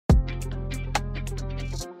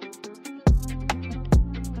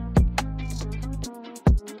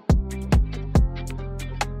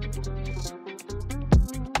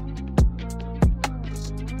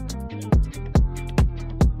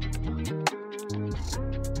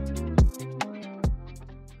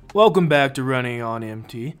Welcome back to Running on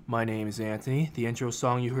Empty. My name is Anthony. The intro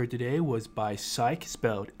song you heard today was by Syke,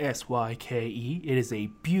 spelled S-Y-K-E. It is a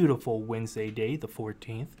beautiful Wednesday day, the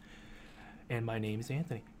 14th. And my name is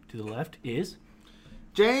Anthony. To the left is...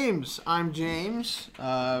 James. I'm James.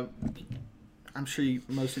 I'm sure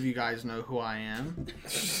most of you guys know who I am.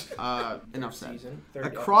 Enough said.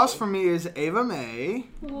 Across from me is Ava May.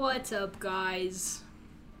 What's up, guys?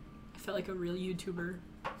 I felt like a real YouTuber.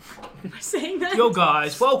 Am I saying that? Yo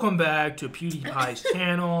guys, welcome back to PewDiePie's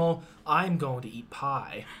channel. I'm going to eat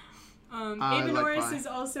pie. Ava Norris is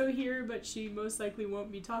also here, but she most likely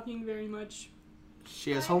won't be talking very much.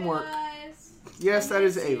 She has homework. Guys. Yes, that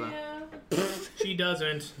is Ava. She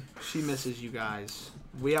doesn't. She misses you guys.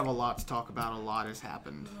 We have a lot to talk about. A lot has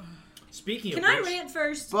happened. Speaking Can of I which, rant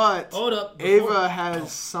first? But hold up. Ava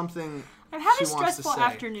has something I've had she a wants to stressful say.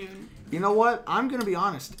 afternoon. You know what? I'm going to be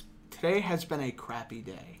honest. Today has been a crappy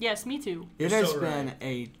day. Yes, me too. It You're has so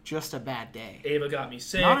been just a bad day. Ava got me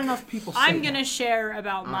sick. Not enough people say I'm going to that. share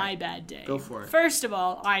about All my right. bad day. Go for it. First of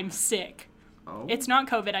all, I'm sick. Oh. It's not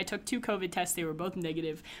COVID. I took 2 COVID tests. They were both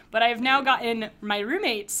negative. But I've now gotten my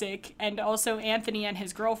roommate sick and also Anthony and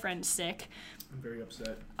his girlfriend sick. I'm very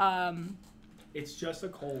upset. It's just a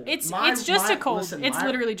cold. It's just a cold. Listen, it's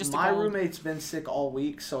literally just a cold. My roommate's been sick all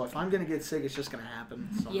week, so if I'm going to get sick, it's just going to happen.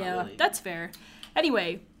 So I'm Yeah, not really... that's fair.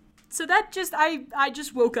 Anyway, so that just, I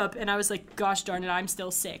just woke up and I was like, gosh darn it, I'm still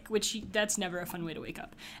sick, which that's never a fun way to wake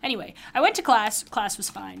up. Anyway, I went to class. Class was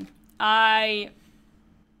fine.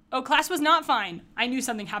 Class was not fine. I knew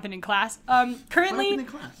something happened in class. Currently, What happened in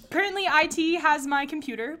class? Currently, IT has my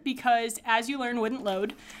computer because As You Learn wouldn't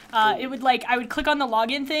load. It would I would click on the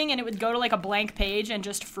login thing and it would go to like a blank page and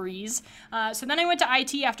just freeze. So then I went to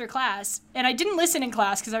IT after class and I didn't listen in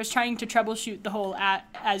class because I was trying to troubleshoot the whole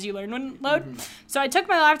As You Learn wouldn't load. Mm-hmm. So I took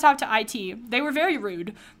my laptop to IT. They were very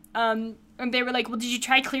rude. And they were like, well, did you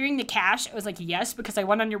try clearing the cache? I was like, yes, because I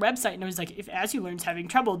went on your website. And I was like, if As You Learn's having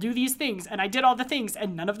trouble, do these things. And I did all the things,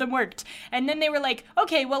 and none of them worked. And then they were like,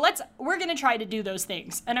 okay, well, we're going to try to do those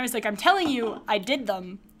things. And I was like, I'm telling you, I did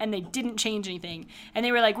them, and they didn't change anything. And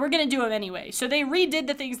they were like, we're going to do them anyway. So they redid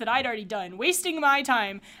the things that I'd already done, wasting my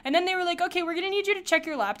time. And then they were like, okay, we're going to need you to check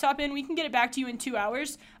your laptop in. We can get it back to you in 2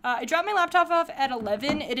 hours. I dropped my laptop off at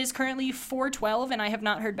 11. It is currently 4:12, and I have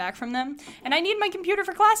not heard back from them. And I need my computer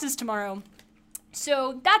for classes tomorrow.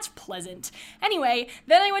 So that's pleasant. Anyway,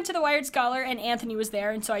 then I went to the Wired Scholar and Anthony was there,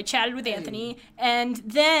 and so I chatted with Anthony, and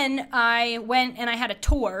then I went and I had a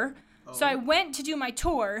tour. Oh. So I went to do my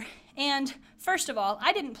tour, and first of all,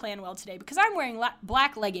 I didn't plan well today because I'm wearing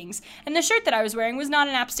black leggings, and the shirt that I was wearing was not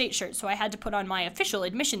an App State shirt, so I had to put on my official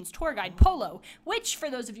admissions tour guide polo, which, for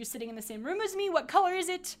those of you sitting in the same room as me, what color is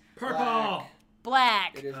it? Purple.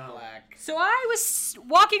 Black. It is black. So I was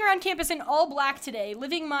walking around campus in all black today,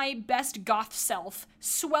 living my best goth self,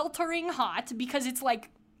 sweltering hot because it's like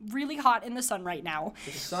really hot in the sun right now.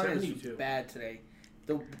 The sun is bad today.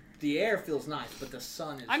 The air feels nice, but the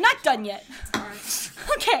sun is... I'm not done yet.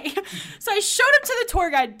 Okay, so I showed up to the tour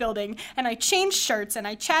guide building, and I changed shirts, and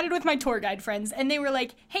I chatted with my tour guide friends, and they were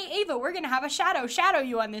like, hey, Ava, we're going to have a shadow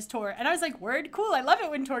you on this tour. And I was like, word, cool, I love it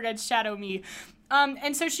when tour guides shadow me.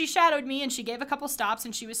 And so she shadowed me, and she gave a couple stops,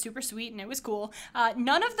 and she was super sweet, and it was cool.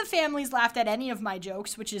 None of the families laughed at any of my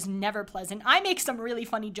jokes, which is never pleasant. I make some really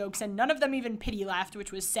funny jokes, and none of them even pity laughed,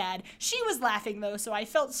 which was sad. She was laughing, though, so I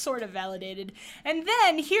felt sort of validated. And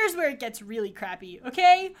then, here's where it gets really crappy,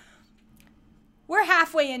 okay? We're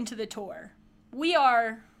halfway into the tour. Where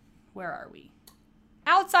are we?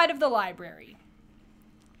 Outside of the library.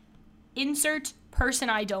 Insert person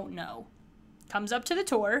I don't know. Comes up to the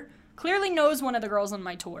tour. Clearly knows one of the girls on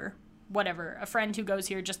my tour. Whatever. A friend who goes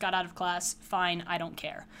here just got out of class. Fine, I don't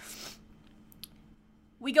care.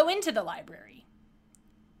 We go into the library.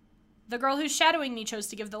 The girl who's shadowing me chose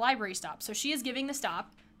to give the library stop, so she is giving the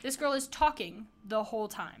stop. This girl is talking the whole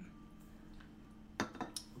time.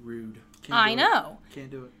 Rude. I know. Can't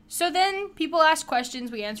do it. So then people asked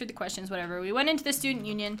questions. We answered the questions, whatever. We went into the student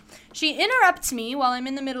union. She interrupts me while I'm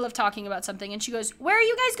in the middle of talking about something, and she goes, where are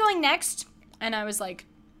you guys going next? And I was like,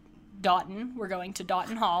 Dotton. We're going to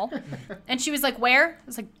Dotton Hall. And she was like, where? I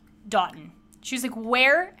was like, Dotton. She was like,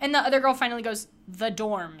 where? And the other girl finally goes, the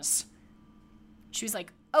dorms. She was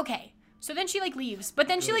like, okay. So then she leaves. But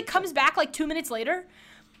then she comes back 2 minutes later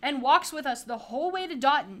and walks with us the whole way to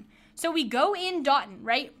Dotton. So we go in Dotton,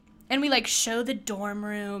 right? And we show the dorm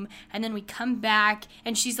room, and then we come back,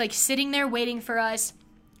 and she's sitting there waiting for us.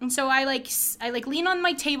 And so I lean on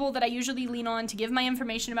my table that I usually lean on to give my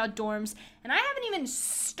information about dorms, and I haven't even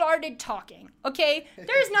started talking, okay?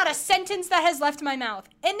 There's not a sentence that has left my mouth.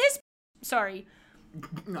 And this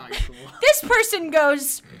person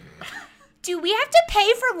goes, do we have to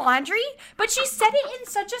pay for laundry? But she said it in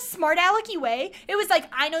such a smart alecky way. It was like,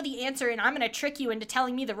 I know the answer and I'm going to trick you into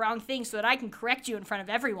telling me the wrong thing so that I can correct you in front of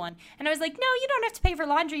everyone. And I was like, no, you don't have to pay for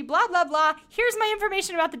laundry, blah, blah, blah. Here's my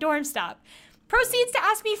information about the dorm stop. Proceeds to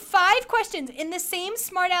ask me 5 questions in the same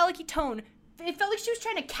smart alecky tone. It felt like she was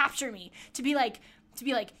trying to capture me, to be like,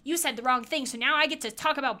 you said the wrong thing, so now I get to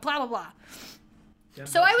talk about blah, blah, blah.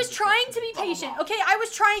 So I was trying to be patient. Okay, I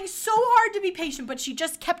was trying so hard to be patient, but she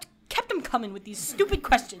just kept them coming with these stupid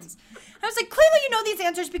questions. I was like, clearly you know these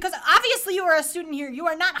answers because obviously you are a student here. You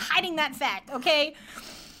are not hiding that fact, okay?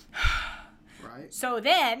 Right. So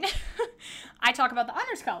then I talk about the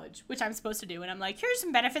honors college, which I'm supposed to do. And I'm like, here's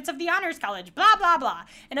some benefits of the honors college, blah, blah, blah.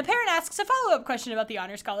 And a parent asks a follow-up question about the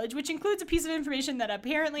honors college, which includes a piece of information that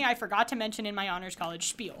apparently I forgot to mention in my honors college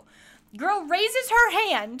spiel. Girl raises her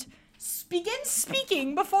hand, begins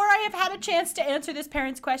speaking before I have had a chance to answer this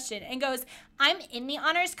parent's question, and goes, I'm in the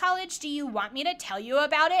honors college. Do you want me to tell you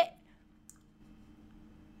about it?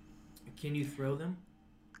 Can you throw them?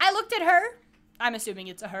 I looked at her. I'm assuming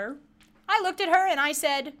it's a her. I looked at her and I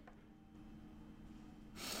said,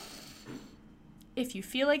 if you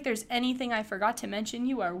feel like there's anything I forgot to mention,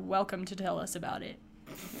 you are welcome to tell us about it.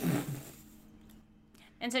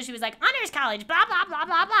 And so she was like, honors college, blah, blah, blah,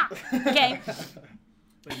 blah, blah. Okay.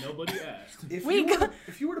 But nobody asked.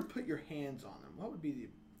 If you were to put your hands on them, what would be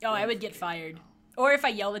the... Oh, I would get fired. Or if I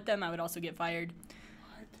yelled at them, I would also get fired.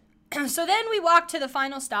 So then we walk to the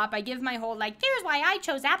final stop. I give my whole, here's why I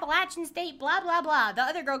chose Appalachian State, blah, blah, blah. The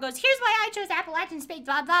other girl goes, here's why I chose Appalachian State,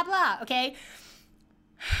 blah, blah, blah. Okay?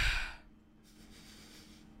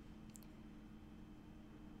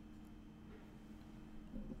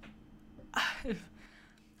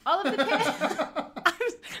 All of the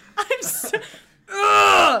I'm so...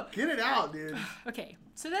 Ugh! Get it out, dude. Okay,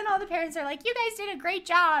 so then all the parents are like, you guys did a great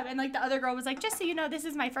job. And, the other girl was like, just so you know, this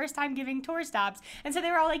is my first time giving tour stops. And so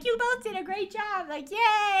they were all like, you both did a great job.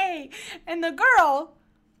 Yay! And the girl,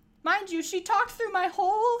 mind you, she talked through my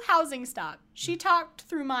whole housing stop. She talked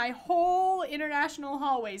through my whole international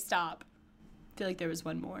hallway stop. I feel like there was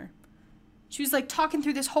one more. She was, talking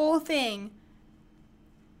through this whole thing.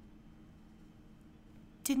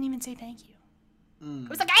 Didn't even say thank you. I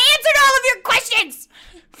was like, I answered all of your questions!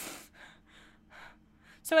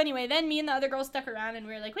 So anyway, then me and the other girl stuck around and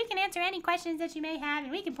we were like, we can answer any questions that you may have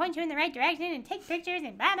and we can point you in the right direction and take pictures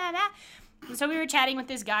and blah, blah, blah. And so we were chatting with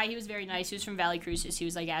this guy. He was very nice. He was from Valley Cruises. He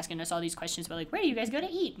was asking us all these questions about where do you guys go to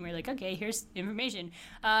eat? And we were like, okay, here's information.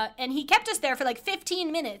 And he kept us there for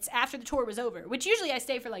 15 minutes after the tour was over, which usually I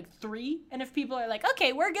stay for 3. And if people are like,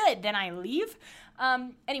 okay, we're good, then I leave.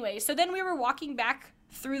 Anyway, so then we were walking back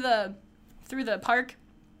through the park,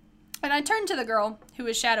 and I turned to the girl who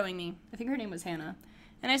was shadowing me. I think her name was Hannah.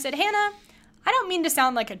 And I said, Hannah, I don't mean to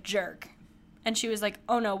sound like a jerk. And she was like,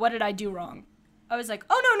 oh no, what did I do wrong? I was like,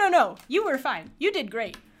 oh no, you were fine. You did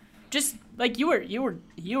great. Just you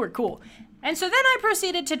were cool. And so then I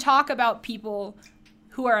proceeded to talk about people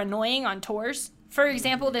who are annoying on tours. For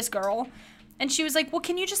example, this girl. And she was like, well,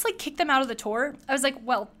 can you just kick them out of the tour? I was like,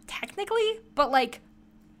 well, technically, but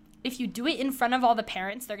if you do it in front of all the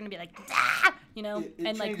parents, they're going to be like, ah!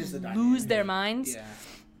 And lose their minds. Yeah.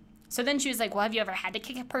 So then she was like, well, have you ever had to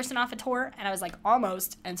kick a person off a tour? And I was like,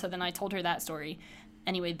 almost. And so then I told her that story.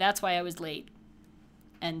 Anyway, that's why I was late.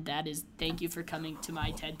 And that is, thank you for coming to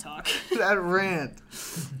my TED Talk. That rant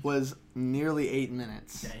was nearly 8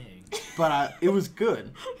 minutes. Dang. But it was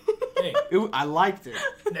good. Hey, I liked it.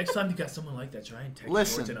 next time you got someone like that, try and text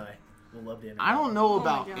Listen, George and I. We'll love the interview. I don't know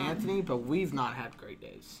about God. Anthony, but we've not had great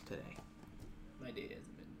days today. My day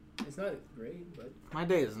hasn't been. It's not great, but. My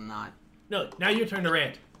day is not. No, now your turn to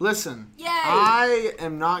rant. Listen, Yay! I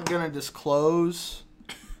am not going to disclose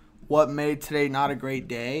what made today not a great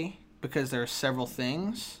day because there are several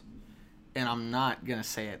things, and I'm not going to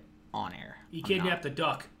say it on air. You kidnapped the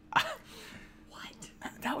duck. What?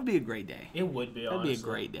 That would be a great day. It would be, That would honestly. be a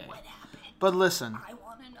great day. What happened? But listen, I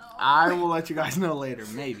want to know. I will let you guys know later,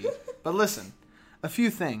 maybe. But listen, a few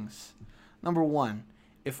things. Number one,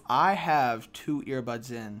 if I have 2 earbuds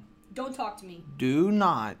in, Don't talk to me. do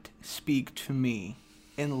not speak to me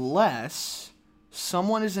unless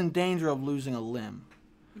someone is in danger of losing a limb.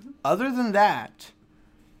 Mm-hmm. Other than that,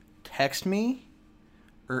 text me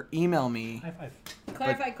or email me, High five.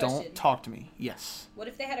 Clarify but question. don't talk to me. Yes. What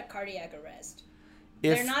if they had a cardiac arrest?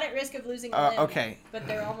 If, They're not at risk of losing a limb, okay. but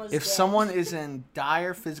they're almost If dead. someone is in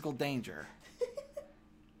dire physical danger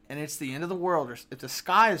and it's the end of the world or if the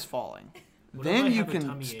sky is falling, What if I then you have a can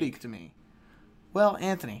tummy speak ache? to me. Well,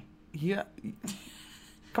 Anthony, yeah.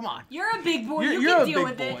 Come on. You're a big boy. You're you can a deal big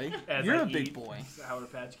with boy. it. As You're I a big eat boy. Sour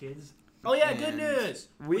Patch Kids. Oh yeah, And good news.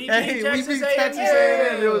 We beat beat Texas Texas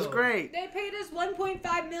A&M. A&M. It was great. They paid us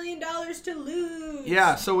 $1.5 million to lose.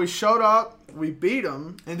 Yeah, so we showed up, we beat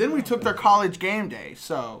them, and then we took their college game day.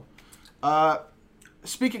 So,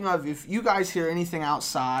 speaking of, if you guys hear anything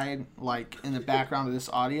outside, like in the background of this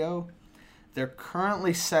audio, they're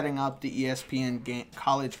currently setting up the ESPN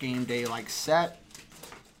college game day like set.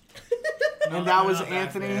 And that was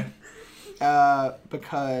Anthony.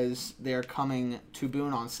 Because they're coming to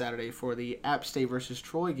Boone on Saturday for the App State versus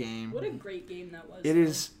Troy game. What a great game that was. It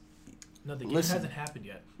is. No, the game Listen, hasn't happened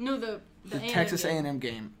yet. No, the Texas game. A&M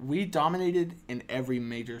game. We dominated in every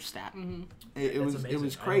major stat. Mm-hmm. It was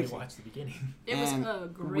amazing. crazy. I only watched the beginning. It was And a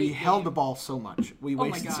great we game. held the ball so much. We Oh my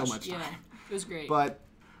wasted gosh, so much yeah. time. It was great. But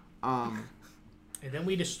And then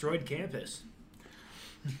we destroyed campus.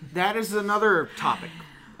 that is another topic.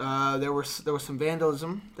 There was some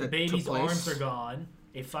vandalism The that baby's took place. arms are gone.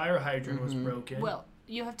 A fire hydrant was broken. Well,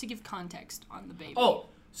 you have to give context on the baby. Oh,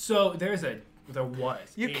 so there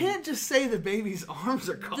was. You can't just say the baby's arms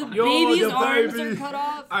are The gone. Yo, baby's the arms baby. are cut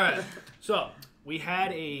off. All right. So we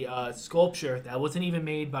had a sculpture that wasn't even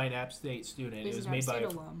made by an App State student. He's it was an made by. App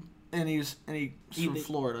State alum. And he's from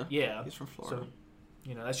Florida. Yeah. He's from Florida.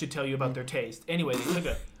 So, that should tell you about their taste. Anyway, they took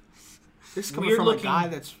a. This is coming weird from looking- a guy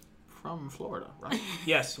that's from Florida, right?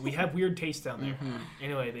 Yes, we have weird taste down there.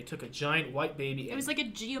 Anyway, they took a giant white baby. It was like a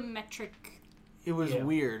geometric. It was Yeah.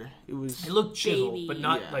 weird. It was. It looked chiseled, baby. but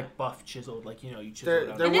not Yeah. like buff chiseled, like you chiseled There- it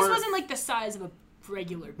out. there And this were- wasn't like the size of a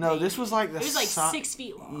regular. No, baby. this was like the. It was like si- 6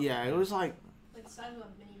 feet long. Yeah, it was like. Like the size of a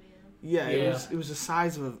minivan. Yeah, Yeah. it was the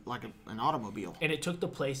size of an automobile. And it took the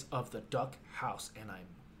place of the duck house, and I'm.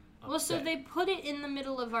 Well, so upset. they put it in the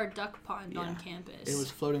middle of our duck pond on Yeah. campus. It was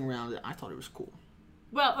floating around. I thought it was cool.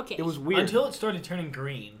 Well, okay. It was weird. Until it started turning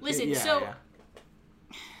green. Listen, Yeah, so yeah.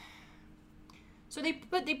 so they.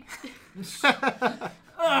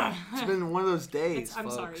 It's been one of those days. I'm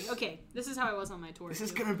folks. sorry. Okay, this is how I was on my tour. This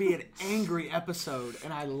is too. gonna be an angry episode,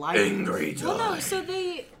 and I like it. Well, no. So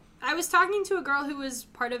I was talking to a girl who was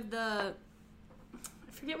part of the.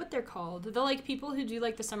 I forget what they're called. The like people who do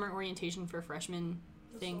like the summer orientation for freshmen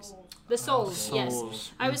things. Souls. The souls, Souls.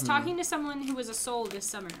 yes. I was talking to someone who was a soul this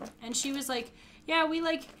summer, and she was like, "Yeah, we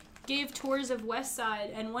like gave tours of West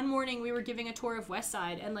Side, and one morning we were giving a tour of West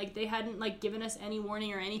Side, and like they hadn't like given us any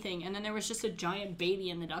warning or anything, and then there was just a giant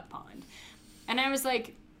baby in the duck pond." And I was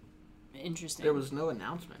like, interesting. There was no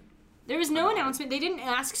announcement. There was no announcement. They didn't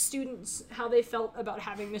ask students how they felt about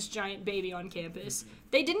having this giant baby on campus.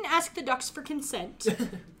 They didn't ask the ducks for consent,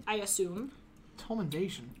 I assume. It's home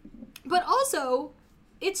invasion. But also,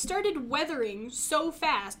 it started weathering so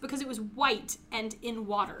fast because it was white and in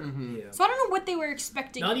water. Yeah. So I don't know what they were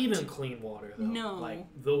expecting. Not even clean water though. No. Like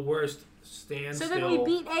the worst standstill. So then we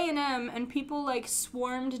beat A&M, and people like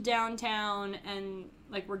swarmed downtown and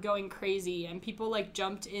like were going crazy, and people like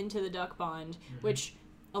jumped into the duck pond, which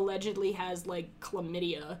allegedly has like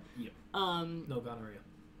chlamydia. Yep. No gonorrhea.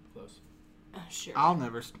 Close. Sure. I'll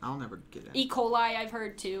never get it. E. coli, I've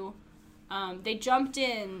heard too. They jumped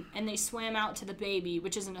in and they swam out to the baby,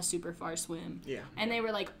 which isn't a super far swim. Yeah. And they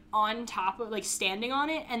were like on top of, like standing on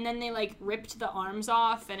it, and then they like ripped the arms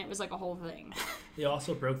off, and it was like a whole thing. They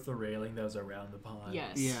also broke the railing that was around the pond.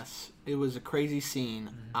 Yes. Yes, it was a crazy scene.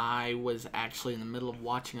 I was actually in the middle of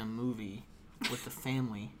watching a movie with the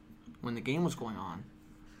family when the game was going on.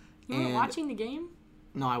 You were And- watching the game?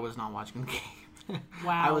 No, I was not watching the game.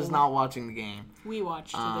 Wow. I was not watching the game. We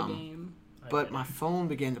watched the game. But my phone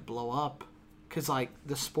began to blow up because, like,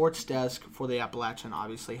 the sports desk for the Appalachian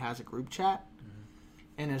obviously has a group chat.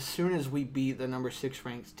 And as soon as we beat the number 6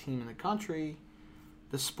 ranked team in the country,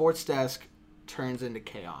 the sports desk turns into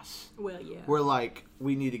chaos. Well, yeah. We're like,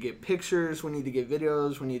 we need to get pictures, we need to get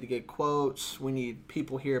videos, we need to get quotes, we need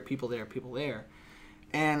people here, people there, people there.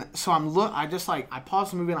 And so I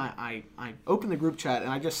paused the movie and I open the group chat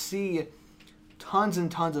and I just see tons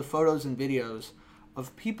and tons of photos and videos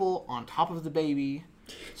of people on top of the baby,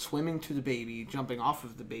 swimming to the baby, jumping off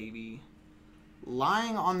of the baby,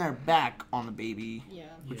 lying on their back on the baby, Yeah.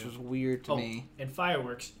 which was weird to me. And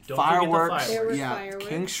fireworks. Don't Fireworks, forget the There fireworks. were yeah. fireworks.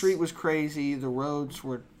 King Street was crazy. The roads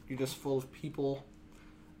were just full of people.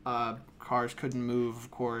 Cars couldn't move,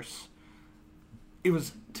 of course. It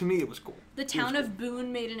was, to me, it was cool. The town of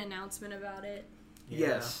Boone made an announcement about it. Yeah.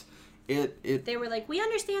 Yes. It They were like, we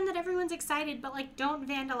understand that everyone's excited, but like, don't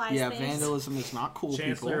vandalize yeah, this. vandalism is not cool,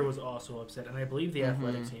 Chancellor people. was also upset, and I believe the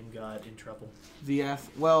athletic team got in trouble.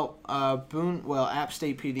 App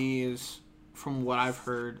State PD is, from what I've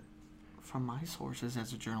heard from my sources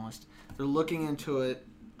as a journalist, they're looking into it.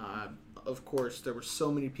 Of course, there were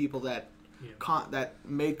so many people that Yeah. that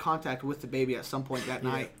made contact with the baby at some point that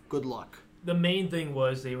night. Good luck. The main thing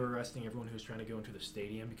was they were arresting everyone who was trying to go into the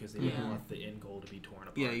stadium because they didn't Yeah. want the end goal to be torn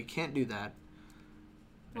apart. Yeah, you can't do that.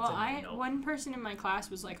 That's Well, a no-no. one person in my class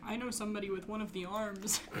was like, I know somebody with one of the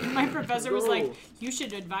arms. And my professor was like, you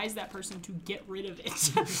should advise that person to get rid of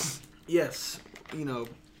it. Yes,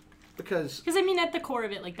 because Because, I mean, at the core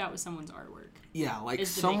of it, like, that was someone's artwork. yeah, like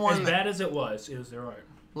Is the big- someone As bad as it was their art.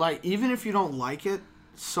 like even if you don't like it,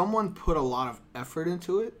 someone put a lot of effort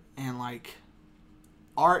into it, and like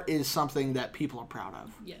art is something that people are proud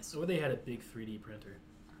of. Yes. Or they had a big 3D printer.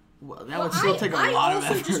 Well, that would still take a lot of I also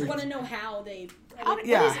effort. just want to know how they. How-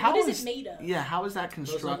 yeah, what is it made of? Yeah, how is that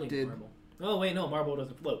Most likely constructed? marble. Oh wait, no, marble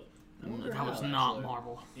doesn't float. I wonder That how, was actually. not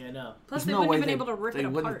marble. Yeah, no. Plus, There's they no wouldn't way have been able to rip they it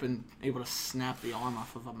wouldn't apart. have been able to snap the arm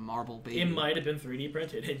off of a marble baby. It might have been 3D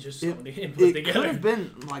printed and just It, somebody put it together. could have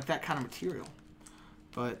been like that kind of material,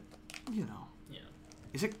 but Yeah.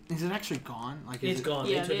 is it actually gone? Like It's is gone.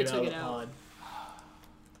 Yeah, they they took took it it out out. of the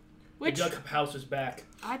Which, pond. The duck house is back.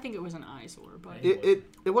 I think it was an eyesore, but It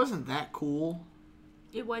wasn't that cool.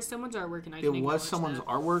 it was someone's artwork, and I It can was acknowledge someone's that.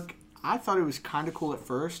 artwork. I thought it was kind of cool at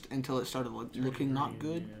first until it started looking not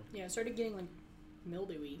good. Yeah, it started getting, like,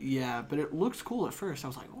 mildewy. Yeah, but it looked cool at first. I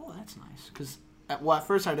was like, oh, that's nice. Because, at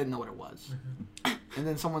first I didn't know what it was. And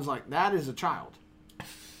then someone's like, that is a child.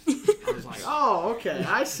 I was like, oh, okay,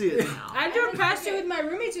 I see it now. I drove past it with my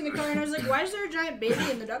roommates in the car, and I was like, why is there a giant baby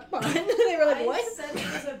in the duck pond? They were like, I what? said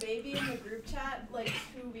there was a baby in the group chat like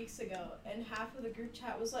 2 weeks ago, and half of the group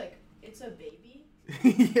chat was like, "It's a baby."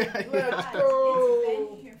 yeah, Guys, go.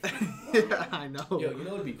 it's been here for yeah, I know. Yo, you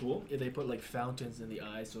know what'd be cool? If they put like fountains in the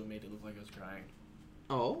eyes so it made it look like I was crying.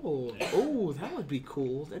 Oh, that would be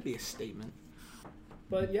cool. That'd be a statement.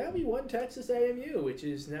 But yeah, we won Texas AMU, which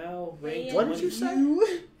is now ranked. What did you say? How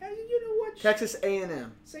did you know what? Texas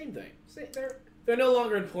A&M. Same thing. They're no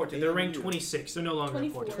longer important. They're ranked AMU. 26. They're no longer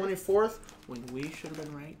 24. important. 24th, when we should have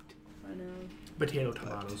been ranked. I know. Potato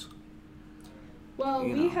tomatoes. Well,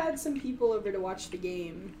 You we know. had some people over to watch the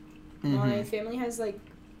game. Mm-hmm. My family has, like,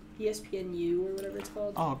 ESPNU or whatever it's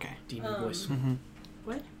called. Oh, okay. Demon voice. Mm-hmm.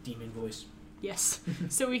 What? Demon voice. Yes.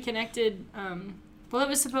 So we connected. Well, it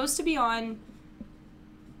was supposed to be on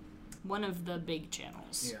one of the big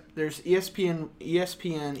channels. Yeah. There's ESPN,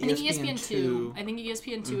 I think ESPN 2. 2. I think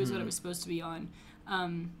ESPN 2 is what Mhm. it was supposed to be on.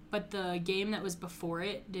 But the game that was before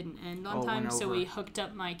it didn't end on Oh, time, went so over. we hooked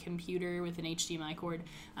up my computer with an HDMI cord,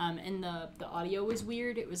 and the audio was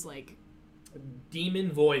weird. It was like,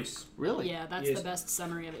 Demon voice. Really? yeah, that's Yes. the best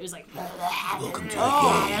summary of it. It was like,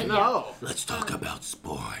 Oh, no. Let's talk about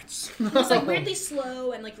sports. it was like weirdly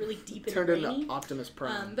slow and like really deep and Turned rainy. into Optimus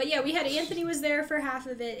Prime. But yeah, we had Anthony was there for half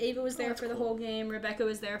of it. Ava was there for the whole game. Rebecca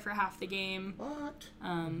was there for half the game. What?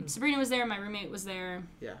 Sabrina was there. My roommate was there.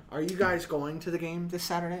 Yeah. Are you guys going to the game this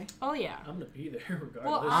Saturday? Oh yeah. I'm gonna be there regardless.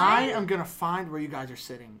 Well, I am gonna find where you guys are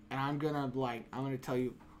sitting, and I'm gonna tell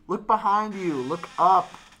you, look behind you, look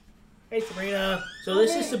up. Hey Sabrina. So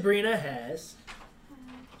this is Sabrina Hess.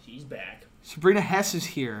 She's back. Sabrina Hess is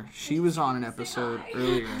here. She was on an episode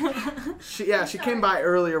earlier. She came by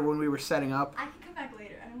earlier when we were setting up. I can come back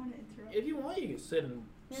later. I don't want to interrupt. If you want, you can sit and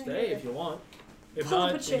Yeah, stay yeah. if you want. If Pull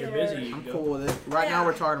up not, a when you're chair. busy, you I'm can cool go. with it. Right now Yeah.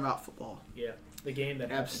 we're talking about football. Yeah, the game that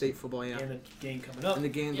App happened. State football, yeah. And the game coming up. And the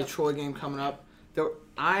game, Yep. the Troy game coming up.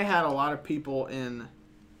 I had a lot of people in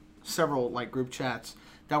several group chats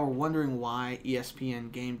that were wondering why ESPN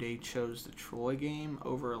Game Day chose the Troy game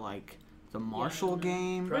over the Marshall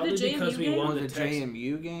game Probably Or the because JMU we game? won or the the Texas.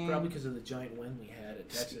 JMU game. Probably because of the giant win we had at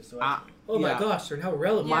Texas. So Uh, oh my yeah. gosh, they're now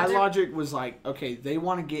relevant. My they're- logic was okay, they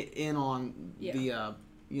want to get in on Yeah.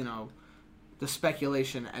 the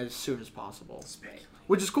speculation as soon as possible.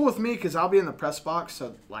 Which is cool with me because I'll be in the press box,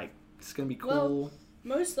 so it's gonna be cool. Well,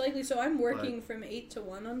 most likely. So I'm working from 8 to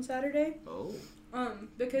 1 on Saturday. Oh.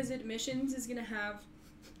 Because admissions is gonna have.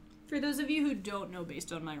 For those of you who don't know,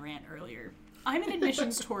 based on my rant earlier, I'm an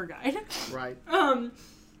admissions tour guide. Right.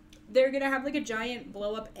 They're gonna have a giant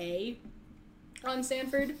blow up A on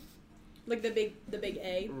Sanford, the big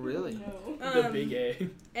A. Really? The big A.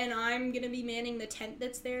 And I'm gonna be manning the tent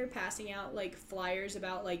that's there, passing out flyers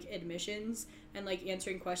about admissions and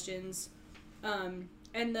answering questions.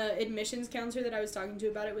 And the admissions counselor that I was talking to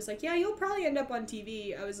about it was like, "Yeah, you'll probably end up on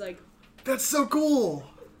TV." I was like, That's so cool.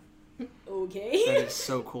 "Okay." That is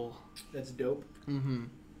so cool. That's dope. Mm-hmm.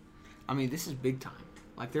 I mean, this is big time.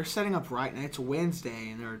 They're setting up right now. It's Wednesday,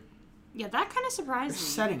 and they're Yeah, that kind of they're surprised me.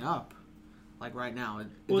 setting up. Right now. Well,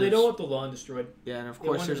 they there's- don't want the lawn destroyed. Yeah, and of they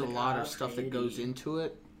course wanted there's a the lot of cops stuff that maybe. goes into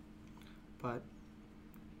it. But,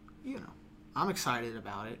 I'm excited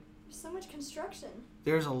about it. There's so much construction.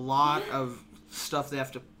 There's a lot of stuff they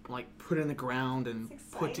have to, like put in the ground and It's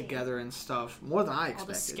put exciting. together and stuff. More than I All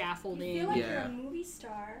the expected. You scaffolding. feel like Yeah. you're a movie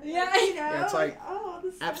star. Yeah, Like, you know? Yeah, it's like oh,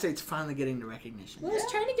 this App State's finally getting the recognition. Well, I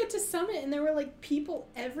was trying to get to Summit, and there were like people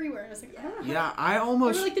everywhere. I was like, I don't know. How Yeah, I there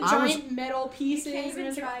almost. were like the I was, giant metal you pieces. can't and I even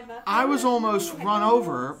was like, drive up. I was there. almost Like, run oh,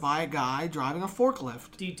 over by a guy driving a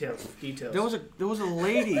forklift. Details. There was a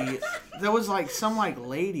lady. There was like some like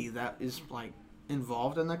lady that is like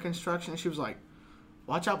involved in the construction. She was like,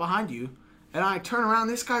 "Watch out behind you," and I turn around.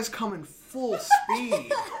 This guy's coming full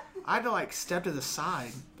speed. I had to like step to the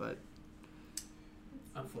side, but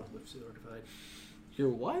I'm forklift certified. you're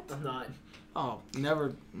what? I'm not. Oh,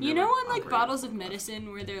 never. You never know, on like operated bottles a of forklift.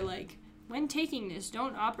 medicine where they're like, when taking this,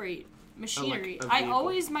 don't operate machinery. a I vehicle.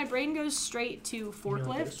 always, my brain goes straight to like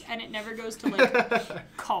forklift this? and it never goes to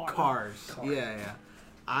like car. Cars. Yeah, yeah.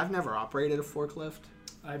 I've never operated a forklift.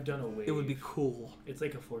 I've done a wave. It would be cool. It's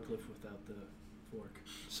like a forklift without the fork.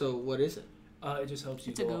 So what is it? It just helps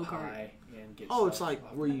you It's a go go-kart. high and get. Oh, it's stuff like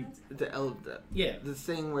off. where you the Yeah. the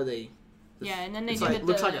thing where they. Yeah, and then they It's do like the,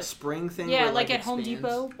 looks like a spring thing. yeah, where, like it at Home expands.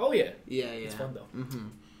 Depot. Oh yeah. Yeah, yeah. It's fun though. Mm-hmm.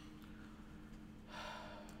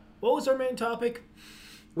 What was our main topic?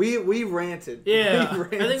 We ranted. Yeah, We I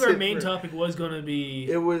think our ranted main for- topic was gonna be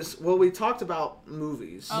It was we talked about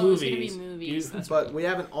movies, Oh, it's gonna be movies. movies. You- That's but we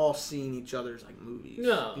haven't all seen each other's like movies.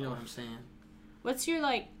 No. You know what I'm saying? What's your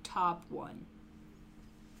like top one?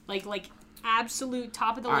 Like absolute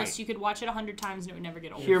top of the All list. right. You could watch it 100 times and it would never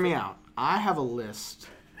get old. Hear me out. I have a list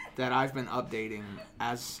that I've been updating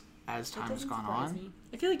as That time's doesn't gone surprise on. me.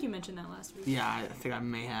 I feel like you mentioned that last week. Yeah, I think I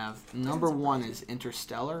may have. Number one is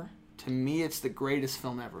Interstellar. To me, it's the greatest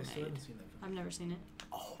film ever I still made. haven't seen that. I've never seen it.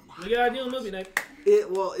 Oh my! We gotta do a movie night.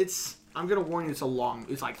 It's. I'm gonna warn you.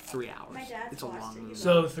 It's like 3 hours. My dad's It's a watched long it. movie.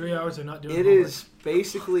 So 3 hours of not doing. It homework. is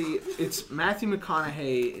basically. It's Matthew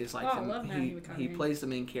McConaughey is like Oh, I love Matthew he McConaughey. plays the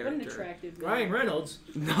main What an character. attractive guy. Ryan Reynolds.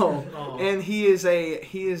 No, Oh. and he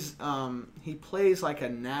plays like a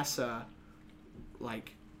NASA,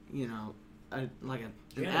 like an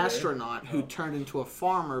Janitor. astronaut who turned into a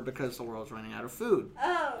farmer because the world's running out of food.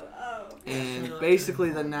 Oh. And basically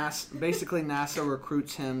NASA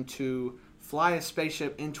recruits him to fly a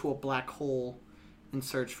spaceship into a black hole in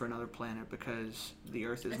search for another planet because the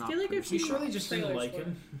Earth is I not feel like I've producing You seen sure they crops. just didn't trailers like for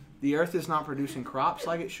him? The Earth is not producing crops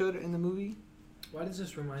like it should in the movie. Why does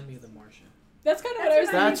this remind me of The Martian? that's kind of what I was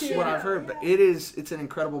That's thinking That's too. what I've heard, but it's an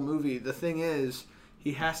incredible movie. The thing is,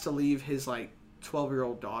 he has to leave his like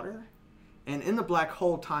 12-year-old daughter, and in the black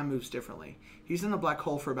hole, time moves differently. He's in the black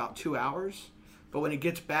hole for about 2 hours, but when he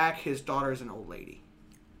gets back, his daughter's an old lady.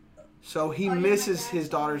 So he Oh, yeah, my misses dad his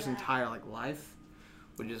told me daughter's that. entire like life,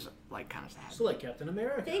 which is like kind of sad. So like Captain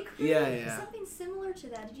America. They created Yeah. something similar to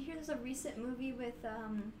that. Did you hear there's a recent movie with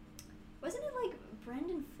wasn't it like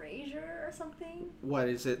Brendan Fraser or something? What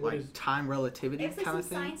is it What like? is- Time relativity It's like kind some of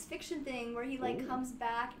thing. science fiction thing where he like Ooh. comes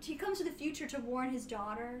back. He comes to the future to warn his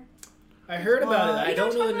daughter. I heard about it. What? I You know don't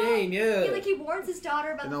what know I'm the talking name. Yeah. He warns his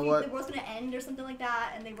daughter about You know the what? world's gonna end or something like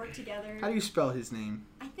that, and they work together. How do you spell his name?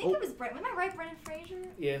 I think Oh. it was Am I right, Brendan Fraser?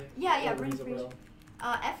 Yeah. Yeah, Oh, Brendan rings a Fraser. bell.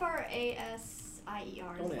 Frasier is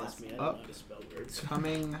Don't the ask last me. I name. don't Oh. know how to spell words.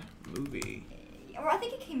 Coming movie. Or I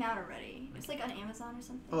think it came out already. It's like on Amazon or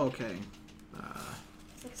something. Oh, okay.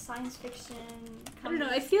 It's like science fiction. I don't know.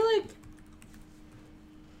 I feel like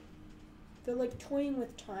the like toying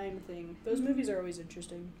with time thing. Those movies are always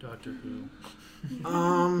interesting. Doctor Who.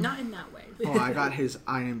 Not in that way. Oh, I got his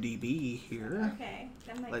IMDb here. Okay.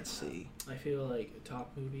 That might Let's come up. see. I feel like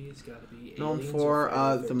top movies gotta be Known Aliens for or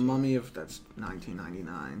Friday The 13th. Mummy of that's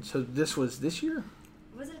 1999. So this was this year.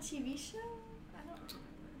 Was it a TV show?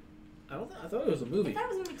 I don't remember. I thought it was a movie. I thought it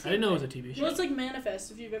was a movie too. I didn't know it was but a TV show. Well, it's like Manifest.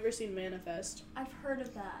 If you've ever seen Manifest, I've heard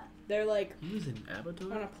of that. they're like He was in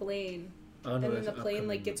Avatar. on a plane, Oh, and no, then that's the plane upcoming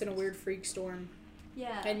like gets in a movies. weird freak storm.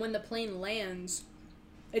 Yeah. And when the plane lands,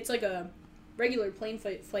 it's like a regular plane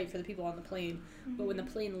flight for the people on the plane. But when the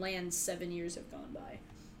plane lands, 7 years have gone by.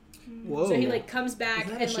 Whoa. So he like comes back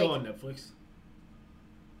Is that a and show like on Netflix?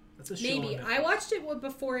 That's a show maybe on I Netflix. watched it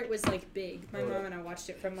before it was like big. My Oh. mom and I watched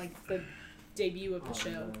it from like the debut of the Oh, show.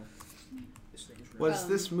 no. This thing is Was Um,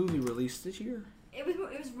 this movie released this year? It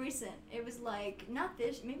was recent. It was like not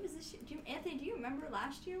this. Maybe it was this year. Anthony, do you remember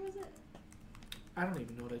last year? Was it? I don't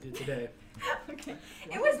even know what I did today. Okay.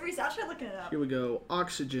 It was recent. I'll try looking it up. Here we go.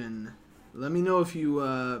 Oxygen. Let me know if you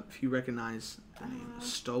recognize the name.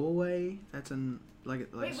 Stowaway. That's an like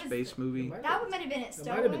a Wait, was space movie. That might have been it. It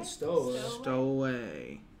might have been Stowaway.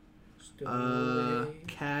 Stowaway. Stowaway.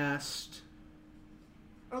 Cast.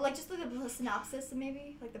 Or like just like a synopsis,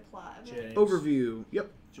 maybe like the plot of it. James. Overview.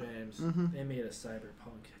 Yep. James. Mhm. They made a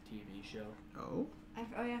cyberpunk TV show. Oh. I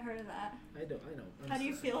I've heard of that. I know. How do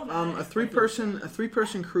you feel about it? A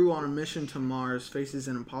three-person crew on a mission to Mars faces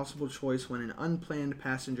an impossible choice when an unplanned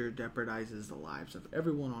passenger jeopardizes the lives of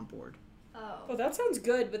everyone on board. Oh, that sounds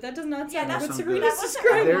good, but that does not sound that what sounds Sabrina's good.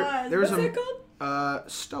 describing. There's What's a it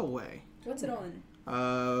called? Stowaway. What's it on?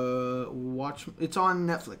 It's on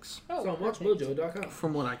Netflix, It's on perfect. WatchMojo.com.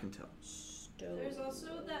 from what I can tell. There's also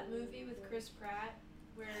that movie with Chris Pratt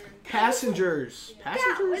where Passengers. Yeah.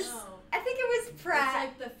 Passengers. That was, I think it was Pratt.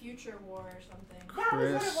 It's like the Future War or something. That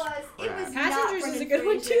was what it was. Chris It was Pratt. not Passengers is a Brendan good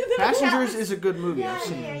one Fraser. too, though. Passengers is a good movie. Yeah, I've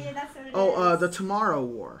seen it. yeah, that's what it is. Oh, the Tomorrow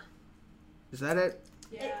War. Is that it?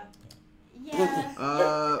 Yeah. Yeah. That's what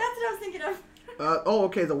I was thinking of.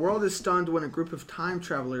 Okay. The world is stunned when a group of time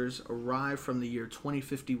travelers arrive from the year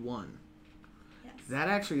 2051. Yes. That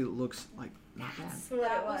actually looks like not bad. That's what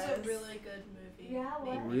That it was was. a really good movie. Yeah,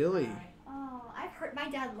 Made what? me Really? cry. Oh, I've heard. My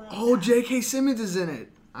dad loved Oh, that. J.K. Simmons is in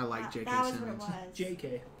it. I like J.K. That was Simmons. what it was.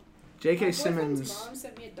 JK. J.K. My Simmons. boyfriend's mom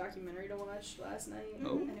sent me a documentary to watch last night,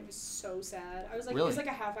 Oh. and it was so sad. I was like, Really? it was like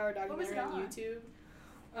a half-hour What was documentary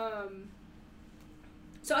it on on? YouTube.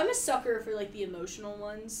 So I'm a sucker for like the emotional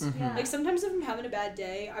ones. Mhm. Yeah. Like sometimes if I'm having a bad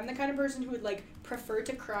day, I'm the kind of person who would like prefer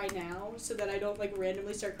to cry now so that I don't like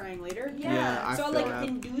randomly start crying later. Yeah. I So I'll feel like that.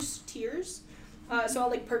 induce tears. So I'll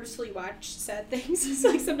like purposefully watch sad things. So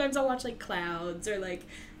like sometimes I'll watch like clouds or like,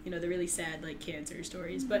 you know, the really sad like cancer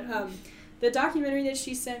stories. But the documentary that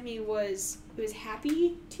she sent me was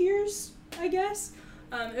happy tears, I guess.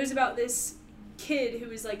 It was about this kid who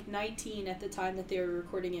was like 19 at the time that they were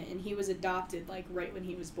recording it, and he was adopted like right when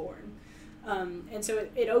he was born. And so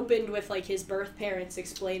it opened with like his birth parents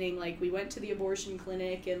explaining like we went to the abortion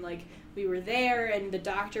clinic and like we were there and the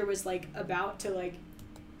doctor was like about to like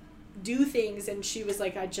do things and she was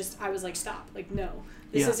like I was like stop, like no,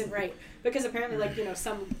 this Yeah. isn't right, because apparently like, you know,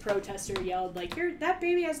 some protester yelled like that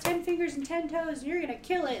baby has 10 fingers and 10 toes and you're gonna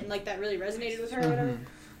kill it, and like that really resonated with her or whatever.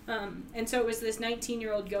 And so it was this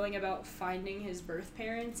 19-year-old going about finding his birth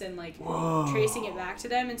parents and like Whoa. tracing it back to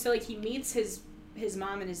them, and so like he meets his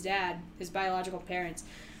mom and his dad, his biological parents.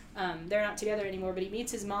 They're not together anymore, but he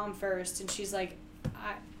meets his mom first, and she's like,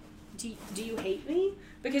 do you hate me?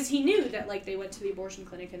 Because he knew that like they went to the abortion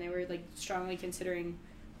clinic and they were like strongly considering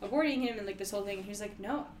aborting him and like this whole thing, and he was like,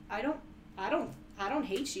 no, I don't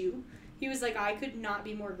hate you. He was like, I could not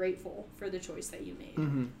be more grateful for the choice that you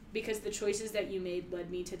made, because the choices that you made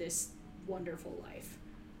led me to this wonderful life.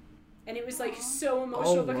 And it was like so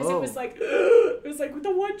emotional because whoa. it was like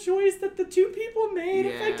the one choice that the two people made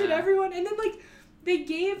affected Yeah. everyone. And then like they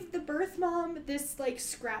gave the birth mom this like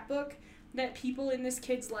scrapbook that people in this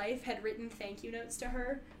kid's life had written thank you notes to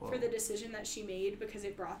her for the decision that she made, because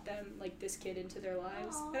it brought them like this kid into their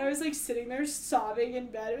lives. Aww. And I was like sitting there sobbing in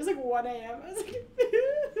bed. It was like 1 a.m. I was like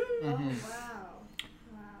Oh, wow.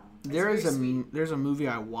 Wow. There's a movie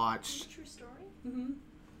I watched. True story? Mhm.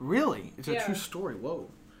 Really? It's a Yeah. true story. Whoa.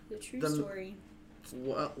 The true The- story.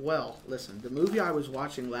 Well, listen. The movie I was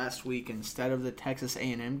watching last week instead of the Texas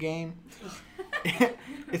A&M game,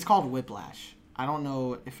 it's called Whiplash. I don't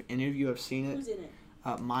know if any of you have seen it. Who's in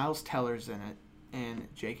it? Miles Teller's in it, and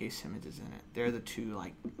J.K. Simmons is in it. They're the two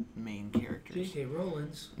like main characters. J.K.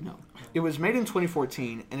 Rowlands. No, it was made in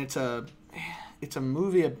 2014, and it's a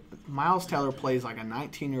movie. Miles Teller plays like a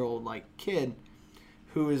 19-year-old like kid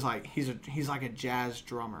who is like he's like a jazz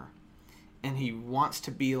drummer, and he wants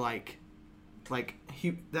to be like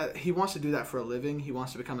he wants to do that for a living. He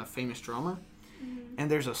wants to become a famous drummer. And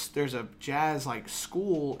there's a jazz like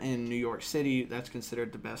school in New York City that's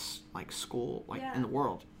considered the best like school like Yeah. in the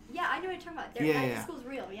world. Yeah, I know what you're talking about. Yeah. The school's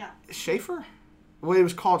real, yeah. Schaefer? Well, it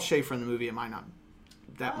was called Schaefer in the movie. It might not.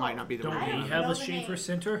 That might not be the Don't right I we don't have know a the Schaefer name.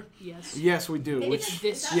 Center? Yes. Yes, we do. Maybe Which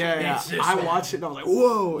this- that- yeah. It's this I one. watched it and I was like,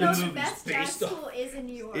 whoa. No, It's- the movie's best jazz based on- school is in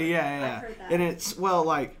New York. Yeah. I've heard that. And it's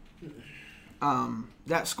like,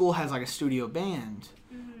 that school has like a studio band,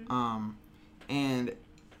 and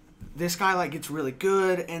this guy like gets really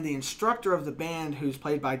good, and the instructor of the band, who's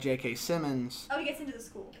played by J.K. Simmons. Oh, he gets into the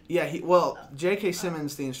school. Yeah, J.K.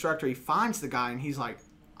 Simmons, the instructor, he finds the guy and he's like,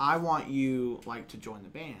 I want you like to join the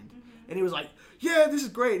band. And he was like, yeah, this is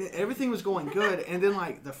great. And everything was going good. And then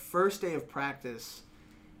like the first day of practice,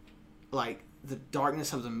 like the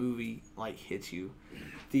darkness of the movie like hits you.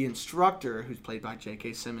 The instructor, who's played by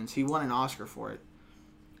J.K. Simmons, he won an Oscar for it.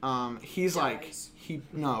 He's like, Dies.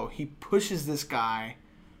 he pushes this guy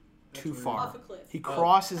too far. Off a cliff. He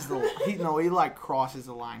crosses he like crosses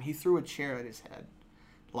the line. He threw a chair at his head,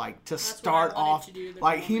 like to what I start wanted off. to do the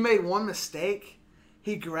Like he moment. made one mistake.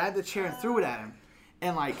 He grabbed the chair and threw it at him,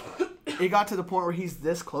 and like it got to the point where he's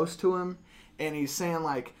this close to him, and he's saying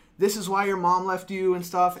like, "This is why your mom left you" and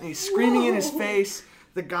stuff, and he's screaming in his face.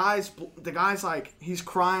 the guy's like he's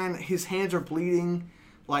crying, his hands are bleeding.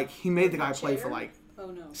 Like he made the guy play for like Oh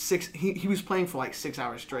no. he was playing for like 6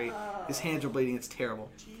 hours straight. His hands are bleeding. It's terrible.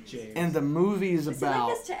 James. And the movie is Is it about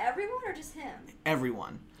like this to everyone or just him?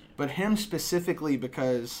 everyone, but him specifically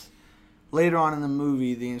because later on in the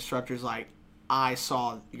movie, the instructor's like, I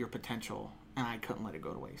saw your potential and I couldn't let it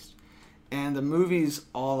go to waste. And the movie's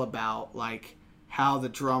all about like how the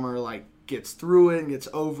drummer like gets through it and gets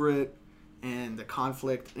over it and the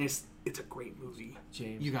conflict. And it's a great movie.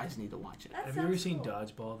 James, You guys need to watch it. That have you ever sounds seen cool.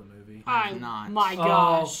 Dodgeball, the movie? I've not. My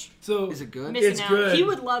gosh. So Is it good? Missing It's out. good. He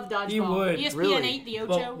would love dodgeball. He would. ESPN Really? 8, the Ocho.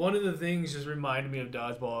 But one of the things just reminded me of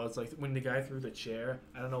dodgeball. It's like when the guy threw the chair.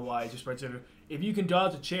 I don't know why. It just right there. If you can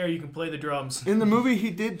dodge a chair, you can play the drums. In the movie, he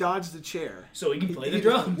did dodge the chair, So he can play the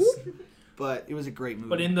drums. but it was a great movie.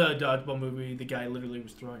 But in the dodgeball movie, the guy literally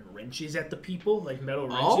was throwing wrenches at the people, like metal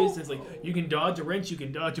Oh. wrenches. It's like you can dodge a wrench, you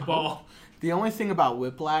can dodge a ball. The only thing about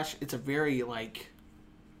Whiplash, it's a very like,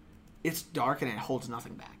 it's dark and it holds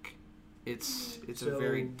nothing back. It's a So,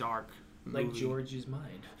 very dark movie. Like George's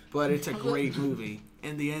mind. But it's a great movie,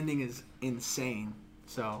 and the ending is insane.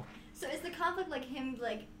 So So is the conflict like him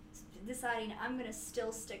like deciding I'm gonna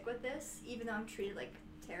still stick with this even though I'm treated like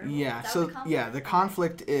terrible? yeah, Is that so what the conflict yeah, is? the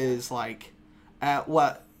conflict is like at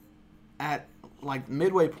like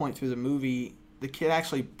midway point through the movie, the kid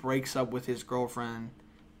actually breaks up with his girlfriend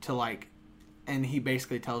to like, and he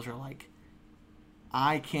basically tells her like,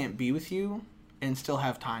 I can't be with you and still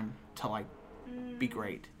have time to like be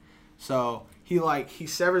great. So he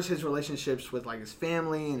severs his relationships with like his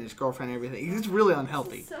family and his girlfriend and everything. It's really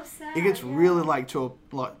unhealthy. This is so sad. It gets yeah. really like to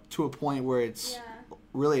a point where it's Yeah.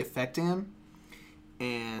 really affecting him,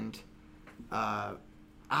 and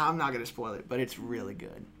I'm not gonna spoil it, but it's really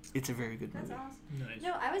good. It's a very good That's movie. awesome. Nice.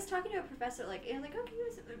 No, I was talking to a professor, like, and like, okay,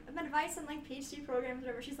 some advice on like PhD programs,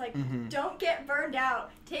 whatever. She's like, Mhm. don't get burned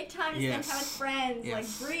out. Take time to spend time with Yes. friends.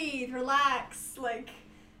 Yes. Like, breathe, relax. Like,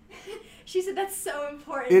 she said that's so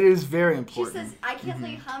important. It is very She important. says, I can't tell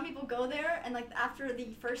you how many people go there, and like after the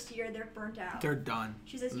first year, they're burnt out. They're done.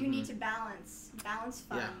 She says you need to balance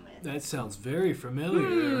fun Yeah. with. That sounds very familiar.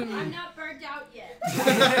 I'm not burnt out yet.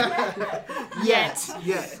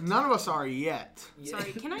 Yet. None of us are yet.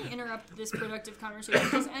 Sorry, can I interrupt this productive conversation?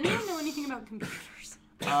 Does anyone know anything about computers?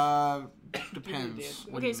 Depends.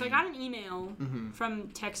 What do Okay, you so I mean? got an email Mhm. from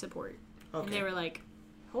tech support, and Okay. they were like,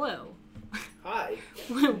 hello. Hi.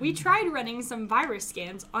 We tried running some virus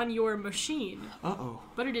scans on your machine, Uh-oh.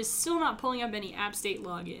 but it is still not pulling up any app state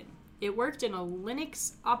login. It worked in a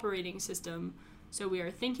Linux operating system, so we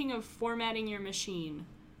are thinking of formatting your machine.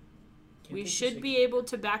 We should be able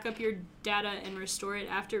to back up your data and restore it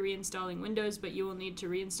after reinstalling Windows, but you will need to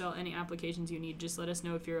reinstall any applications you need. Just let us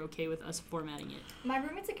know if you're okay with us formatting it. My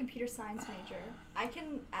roommate's a computer science major. I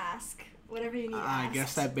can ask whatever you need. I asked.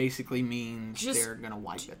 guess that basically means Just- they're gonna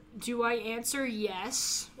wipe it. Do I answer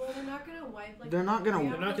yes? Well, they're not gonna wipe like. They're not gonna. the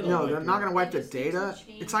They're not data. gonna No, they're not gonna wipe They the just need to data.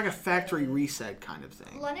 change It's like a the- factory reset kind of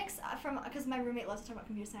thing. Linux because my roommate loves to talk about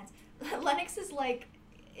computer science. Linux is like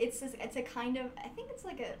it's a kind of I think it's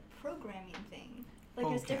like a programming thing. Like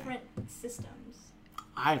there's Okay. different systems.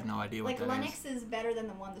 I have no idea what Like that Linux is better than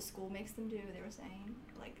the one the school makes them do. They were saying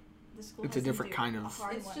like the school. It's has a them different do kind a of-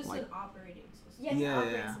 hard It's one. just like- an operating system. Yeah, it's an Yeah,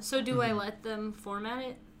 operating yeah. system. So do I Mhm. let them format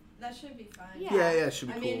it? That should be fine. Yeah. Yeah, it should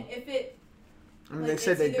be I cool. mean, if it. I mean, like, they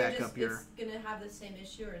said it's they'd either back just, up your. It's gonna have the same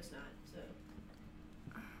issue or it's not.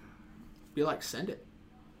 So. Be like, send it.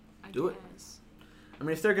 I Do it. guess. I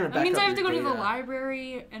mean, if they're gonna back That means up I have to your go to the data-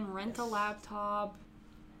 library and rent a laptop.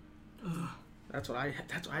 That's what I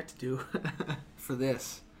had to do for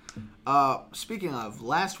this. Speaking of,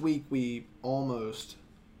 last week we almost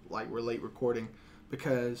were late recording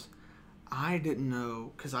because I didn't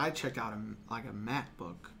know, because I checked out a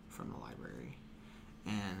MacBook from the library,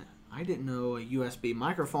 and I didn't know a USB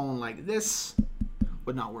microphone like this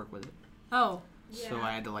would not work with it. Oh, So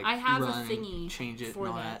I had to I have a run and thingy change it for and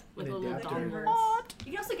all that that. with a An little adapter. dongle.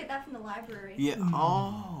 You can also get that from the library. Yeah.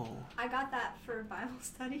 Oh, I got that for Bible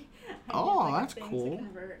study. I Oh, used, a that's thing cool. To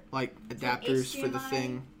convert. like It's an adapters for the HDMI.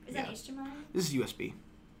 thing. Is Yeah. that HDMI? This is USB.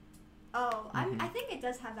 Oh, Mhm. I think it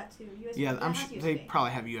does have that too. USB. Yeah, that I'm has sure they USB.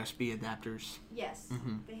 probably have USB adapters. Yes,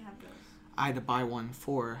 Mhm. they have those. I had to buy one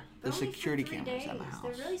for the But only for security 3 cameras days. at my house.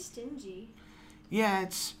 They're really stingy. Yeah,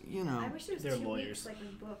 it's I wish it was They're 2 lawyers. weeks, like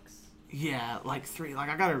with books. yeah, like 3. Like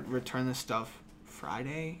I gotta return this stuff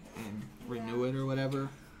Friday and renew it or whatever.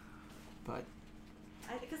 But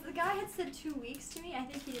Because the guy had said 2 weeks to me. I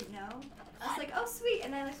think he didn't know. I was like, oh sweet,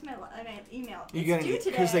 and then I looked at my email. you It's gotta due today.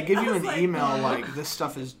 because they give I you was an like, email like this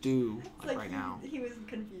stuff is due It's like right now. He was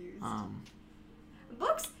confused.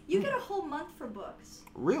 books, you get a whole month for books.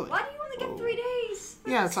 Really? Why do you only get 3 days?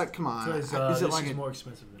 Yeah, it's like, come on. Because Is it this like is a more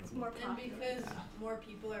expensive than a It's book. more And popular. because more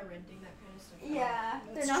people are renting that kind of stuff. Yeah,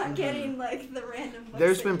 they're not getting like the random books.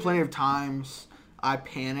 There's that been you- plenty of times I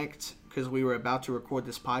panicked because we were about to record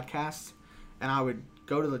this podcast, and I would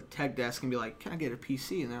go to the tech desk and be like, "Can I get a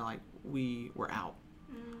PC?" And they're like, "We're out."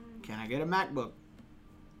 Can I get a MacBook?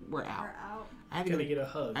 We're out. We're out. I had to Can I get get a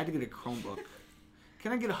hug? I had to get a Chromebook.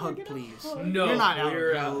 Can I get a hug, please? No, You're not out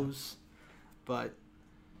we're of out. those, but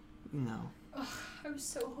you know, I was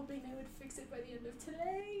so hoping they would fix it by the end of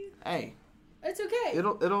today. hey, It's okay.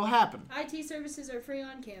 it'll happen. IT services are free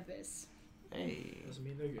on campus. Hey, Doesn't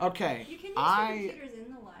mean they're good. okay. You can use I the computers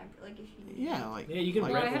in the library, like if you need. yeah, like Yeah, you can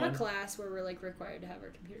like, Well, I rent have one. a class where we're like required to have our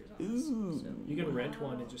computers on. us, Ooh. So. You can rent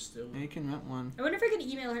one and just still. Yeah, you can rent one. I wonder if I could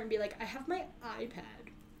email her and be like, I have my iPad.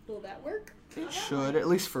 Will that work? It should, at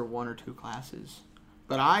least for 1 or 2 classes.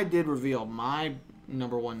 But I did reveal my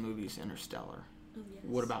number 1 movie is Interstellar. Oh, yes.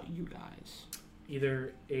 What about you guys?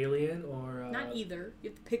 Either Alien or. Not either. You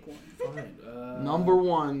have to pick one. Fine. Number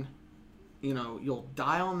 1, you know, you'll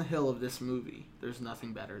die on the hill of this movie. There's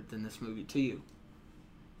nothing better than this movie to you.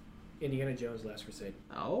 Indiana Jones: Last Crusade.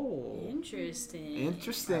 Oh, Interesting.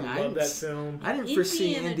 interesting. I love that film. I didn't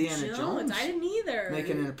foresee Indiana Jones I didn't either.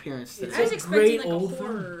 making an appearance It's I was today. a expecting great like a old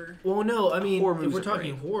horror. Well, no, I mean, Horror if movies we're are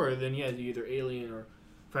talking great. horror, then yeah, either Alien or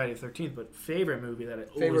Friday the 13th. But favorite movie that I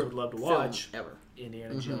always Favorite would love to film watch: ever.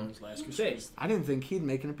 Indiana Mhm. Jones: Last Crusade. I didn't think he'd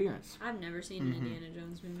make an appearance. I've never seen Mhm. an Indiana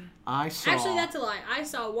Jones movie. I saw. Actually, that's a lie. I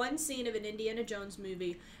saw one scene of an Indiana Jones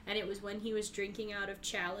movie, and it was when he was drinking out of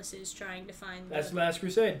chalices trying to find the... That's Last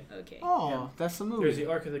Crusade. Okay. Oh, Yeah. that's the movie. There's the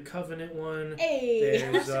Ark of the Covenant one. Hey!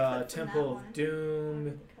 There's From that Temple one. of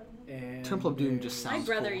Doom. And Temple of Doom just My sounds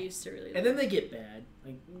brother cool. used to really And then they get bad.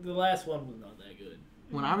 Like the last one was not that good.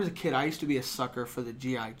 When I was a kid, I used to be a sucker for the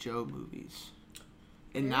G.I. Joe movies.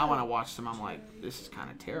 And now when I watch them, I'm like, this is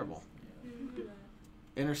kind of terrible.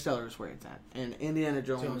 Interstellar is where it's at. And Indiana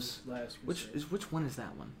Jones. Last Which Crusade. which one is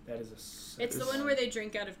that one? That is a. It's the one where they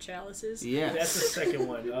drink out of chalices. Yes. That's the second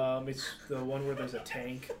one. It's the one where there's a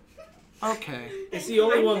tank. Okay. It's the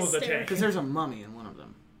only I'm one with a hysterical. tank. Because there's a mummy in one of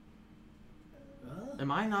them. Oh.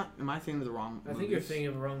 Am I thinking of the wrong I movies? think you're thinking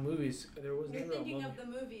of the wrong movies. There was You're never a thinking mummy. of the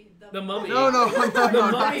movie. The Mummy. No. The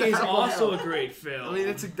not Mummy that is one. also a great film. I mean,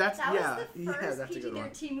 that's That yeah. was the first that's a good one.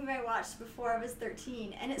 PG-13 movie I watched before I was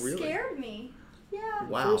 13, and it Really? scared me. Yeah.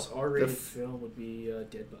 Wow. First R-rated The f- film would be not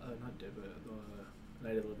Dead, but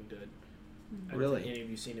Night of the Living Dead. I don't Really? think any of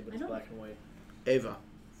you seen it, but I it's don't- black and white. Ava,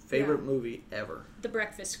 favorite movie ever. The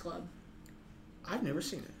Breakfast Club. I've never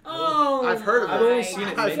seen it. Oh, I've heard of I've it. only my seen it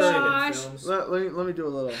I've mentioned in gosh. films. Let me do a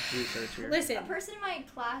little research here. Listen, A person in my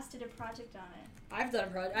class did a project on it. I've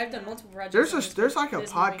done multiple projects. There's on this- there's like a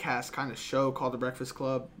this movie. podcast kind of show called The Breakfast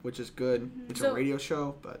Club, which is good. It's a So- radio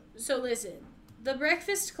show, but So listen, The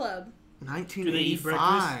Breakfast Club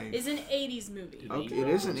 1985. is an 80s movie. Okay, it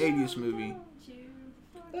is an 80s movie.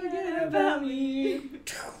 Forget about me.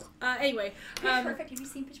 Anyway, Pitch Perfect. Have you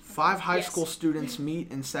seen Pitch Perfect? 5 high Yes. school students meet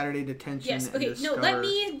in Saturday detention yes. and Okay. discover... No, let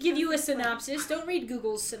me give you a synopsis. Don't read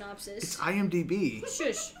Google's It's synopsis. IMDb.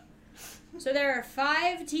 Shush. So there are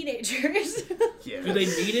 5 teenagers. Yeah. Do they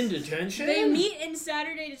meet in detention? They meet in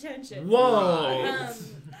Saturday detention. Whoa!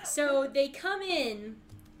 So they come in,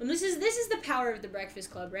 and this is the power of the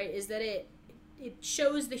Breakfast Club, right? Is that it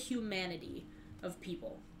shows the humanity of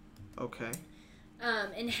people, Okay.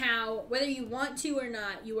 and how whether you want to or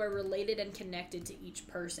not, you are related and connected to each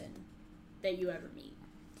person that you ever meet.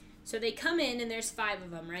 So they come in, and there's 5 of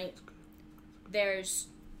them, right? There's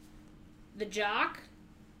the jock,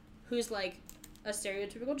 who's like a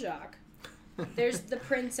stereotypical jock. There's the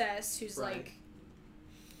princess, who's Right. like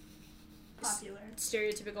Popular.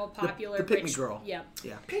 stereotypical, popular, the pick-me rich girl. Yeah.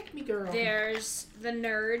 Yeah. Pick me, girl. There's the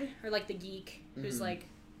nerd, or like the geek, who's Mhm. like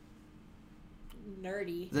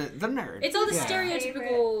nerdy. The nerd. It's all the Yeah.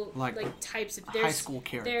 stereotypical Like types of high school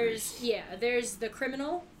characters. There's the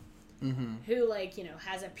criminal Mm-hmm. who like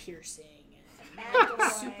has a piercing Bad and boy.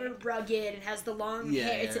 super rugged and has the long Yeah.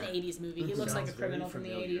 hair. It's an 80s movie. He looks like a Sounds very criminal from the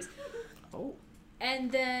familiar. 80s. Oh.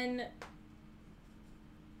 And then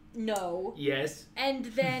no. Yes. And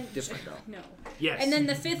then Different though. no. Yes. And then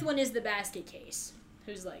the 5th one is the basket case,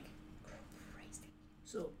 who's like crazy.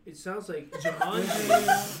 So it sounds like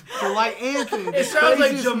Jumanji. So like Anthony, It the sounds like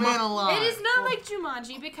craziest Juma- man alive. It is not like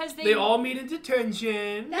Jumanji because they all meet in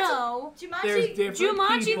detention. no. There's Jumanji. different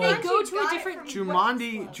Jumanji, people. they go to got a it different. from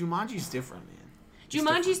Jumanji's different, man.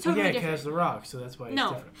 Jumanji's totally yeah, it different. has the rock, so that's why it's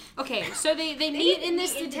No. different. Okay, so they meet in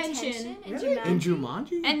this detention. In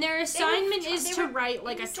Jumanji? And their assignment they is were to write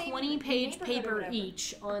like in a the same 20-page neighborhood or paper whatever.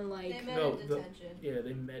 each on They like. met No, in the- detention. Yeah,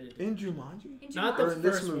 they met it. In Jumanji? Not Or the in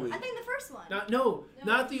this first movie? I one. think the first one.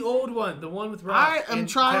 Not the old one, the one with rock. I am and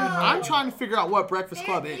trying. Kevin Hart. I'm trying to figure out what Breakfast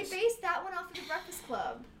Club They is. based that one off of the Breakfast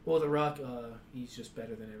Club. Well, the rock, he's just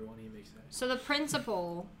better than everyone. He makes that. So the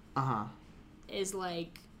principal Uh huh. is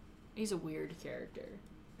like, he's a weird character.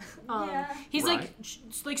 Yeah. He's Right.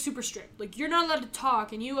 like super strict. Like, you're not allowed to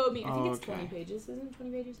talk, and you owe me. I think it's Okay. 20 pages. Isn't it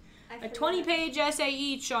 20 pages? I A forgot. 20-page essay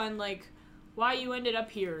each on like why you ended up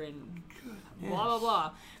here and blah blah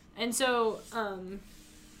blah. And so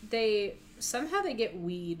they get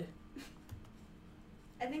weed.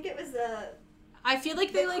 I think it was I feel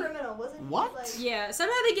like they the like criminal, wasn't he? What? Like, yeah,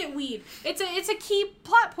 somehow they get weed. It's a key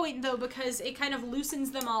plot point though because it kind of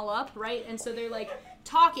loosens them all up, right? And so they're like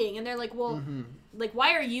talking and they're like, well, like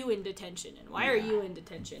why are you in detention and why are you in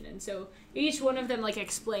detention? And so each one of them like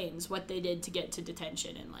explains what they did to get to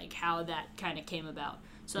detention and like how that kind of came about.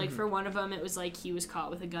 So like for one of them it was like he was caught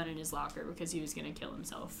with a gun in his locker because he was going to kill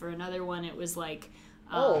himself. For another one it was like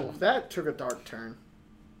That took a dark turn.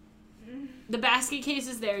 the basket case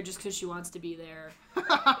is there just because she wants to be there.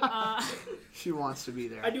 She wants to be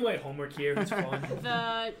there. I do my homework here. It's fun.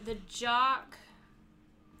 The jock.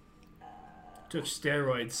 Took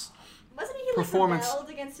steroids. Wasn't he like Performance. rebelled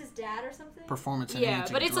against his dad or something? Performance Yeah,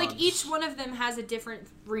 enhancing but it's like drugs. each one of them has a different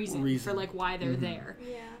reason. For like why they're there.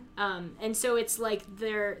 Yeah. And so it's like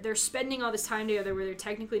they're spending all this time together where they're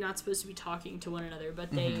technically not supposed to be talking to one another,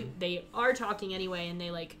 but they are talking anyway, and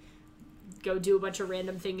they like go do a bunch of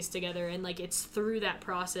random things together, and like it's through that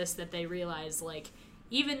process that they realize like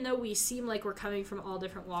even though we seem like we're coming from all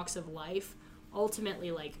different walks of life,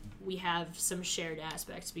 ultimately like we have some shared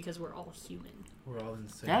aspects because we're all human. We're all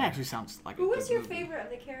insane. That actually sounds like a Who good was your movie. favorite of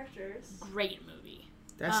the characters? Great movie.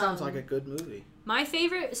 That sounds like a good movie. My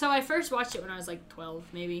favorite, so I first watched it when I was like 12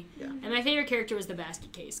 maybe. Yeah. And my favorite character was the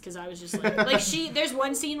basket case because I was just like there's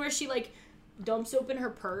one scene where she like dumps open her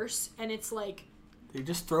purse and it's like They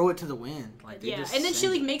just throw it to the wind. Like they yeah, just and then she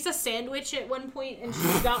send like it. makes a sandwich at one point and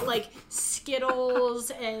she's got like Skittles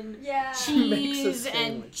and Yeah. cheese and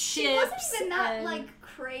sandwich. chips. She wasn't even that and- like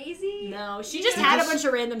crazy. No, she just had a bunch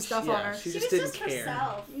of random stuff on her. She She just was didn't just care.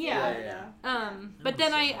 herself. Yeah. But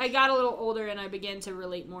then I got a little older and I began to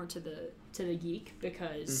relate more to the geek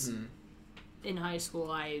because in high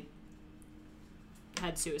school I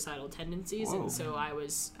had suicidal tendencies and so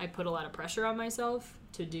I put a lot of pressure on myself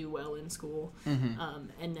to do well in school.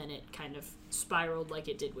 And then it kind of spiraled like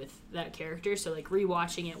it did with that character. So like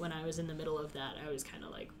rewatching it when I was in the middle of that, I was kind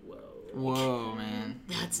of like, whoa. Whoa, man.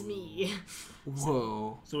 That's me.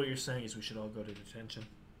 Whoa. So what you're saying is we should all go to detention.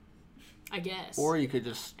 I guess. Or you could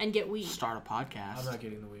just and get weed. start a podcast. I'm not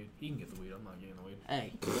getting the weed. You can get the weed. I'm not getting the weed.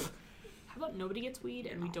 Hey. How about nobody gets weed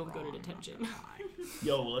and we don't go to detention?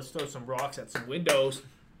 Yo, let's throw some rocks at some windows.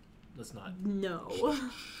 Let's not. No.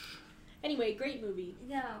 Anyway, great movie.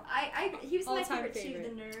 No, he was my All-time favorite too.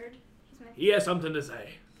 favorite. The nerd. He's my He has something to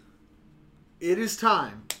say. It is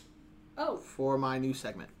time Oh. for my new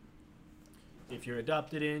segment. If you're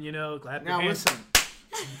adopted in, clap your Now hands. listen.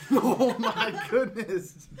 Oh my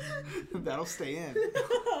goodness. That'll stay in.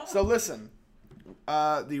 So listen.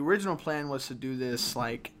 The original plan was to do this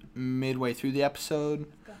like midway through the episode.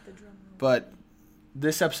 Got the drum roll. But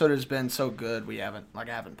this episode has been so good I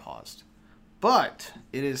haven't paused. But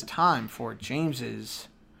it is time for James's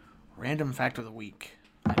random fact of the week.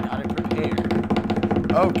 I got it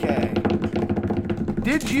prepared. Okay.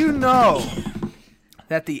 Did you know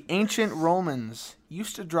that the ancient Romans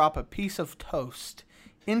used to drop a piece of toast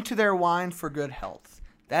into their wine for good health?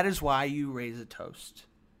 That is why you raise a toast.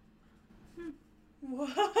 What?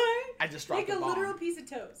 I just dropped Like a a bomb. literal piece of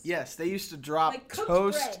toast. Yes, they used to drop Like cooked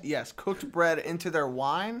toast. bread. Yes, cooked bread into their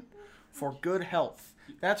wine for good health.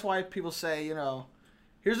 That's why people say,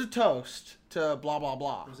 here's a toast to blah blah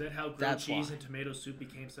blah. Was that how grilled That's cheese why. and tomato soup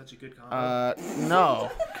became such a good combo?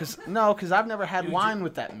 No, because I've never had wine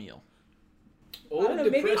with that meal. Oh, don't know,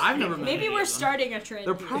 maybe- depressed I've never people. Maybe we're starting a trend.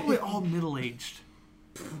 They're here. probably all middle aged.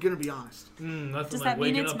 I'm gonna be honest. Nothing Does like that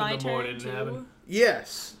mean waking it's up my in the turn morning and too? having.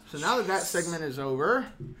 Yes. So now that segment is over,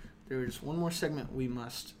 there is one more segment we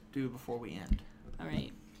must do before we end. All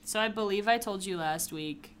right. So I believe I told you last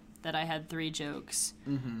week that I had 3 jokes.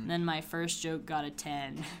 Mm-hmm. Then my first joke got a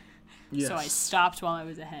 10. Yes. So I stopped while I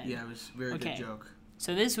was ahead. Yeah, it was a very Okay. good joke.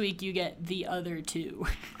 So this week you get the other 2.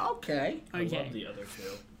 Okay. I Okay. love the other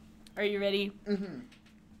two. Are you ready? Mm-hmm.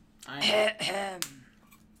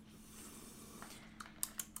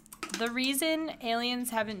 The reason aliens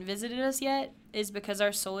haven't visited us yet is because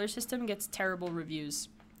our solar system gets terrible reviews.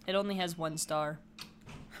 It only has 1 star.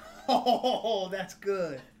 Oh, that's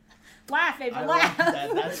good. Laugh, Ava, I laugh. like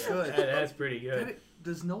that. That's good. That's pretty good.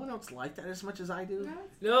 Does no one else like that as much as I do?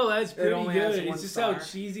 No, that's pretty only has good. one It's just star. how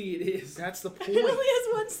cheesy it is. That's the point. It only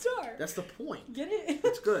has 1 star. That's the point. Get it?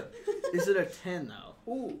 It's good. Is it a 10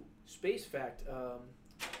 though? Ooh, space fact.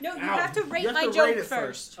 No, you Ow. have to rate You have my to joke rate it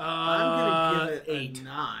first. I'm gonna give it 8. a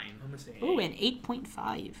 9. I'm gonna say 8. Ooh, an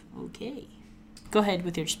 8.5. Okay. Go ahead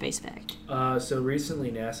with your space fact. So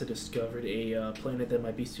recently NASA discovered a planet that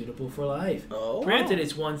might be suitable for life. Oh. Granted,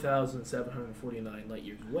 it's 1,749 light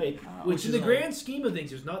years away, which in the grand scheme of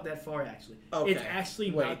things is not that far, actually. Okay. It's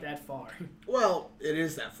actually Wait. not that far. Well, it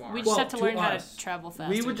is that far. We just Well, have to to learn how us, to travel fast.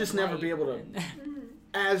 we would just never be able to,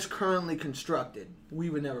 as currently constructed, we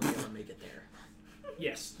would never be able to make it there.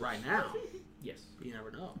 Yes. Right now, Yes. you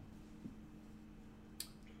never know.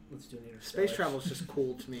 Let's do an interstellar. Space travel is just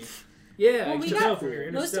cool to me. Yeah, Well, I we can got tell from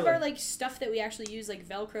your Most of interstellar. our like stuff that we actually use, like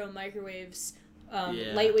Velcro, microwaves,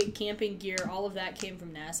 Yeah. lightweight camping gear, all of that came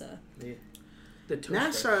from NASA. The toaster.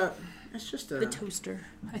 NASA, it's just a The toaster,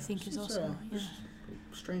 I think, is it's also. a- Yeah.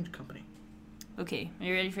 strange company. Okay, are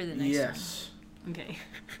you ready for the next Yes. one? Okay.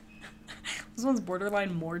 This one's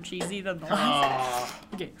borderline more cheesy than the last.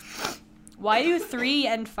 Okay. Why do 3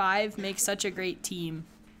 and 5 make such a great team?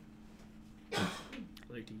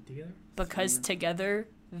 Like to eat together? Because together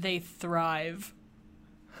they thrive.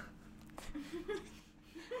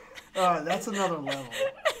 That's another level.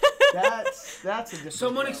 That's a different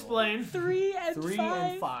Someone level. explain. 3 and 3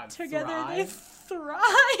 5. and 5 Together they thrive?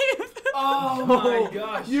 thrive. Oh my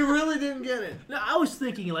gosh. You really didn't get it. No, I was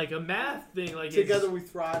thinking like a math thing. Like Together we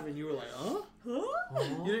thrive, and you were like, huh? Huh?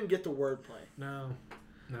 You didn't get the wordplay. No,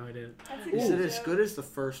 I didn't. Is it as good as the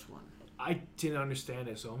first one? I didn't understand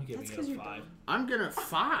it, so I'm giving That's it 'cause a you're 5. I'm gonna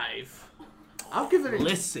 5. I'll give it an.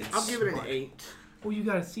 Listen, I'll give it an smart. 8. Well, you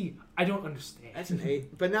gotta see. I don't understand. That's an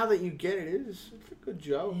 8. But now that you get it, it's a good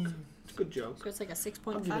joke. It's a good joke. So it's like a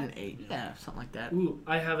I'll give it an 6.5. 8. Yeah, something like that. Ooh,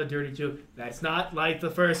 I have a dirty joke. That's not like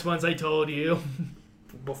the first ones I told you.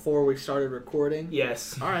 Before we started recording.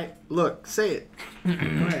 Yes. All right, look, say it. Go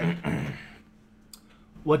ahead.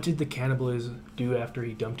 What did the cannibalist do after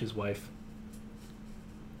he dumped his wife?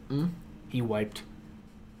 Hmm? He wiped.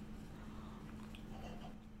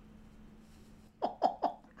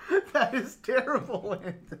 That is terrible,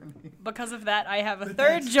 Anthony. Because of that, I have a But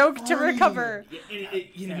third that's joke to funny. recover.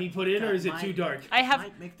 Can he put in, or is it too dark? I have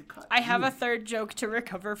Might make the cut. I have Ooh, a third joke to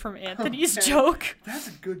recover from Anthony's Okay. joke. That's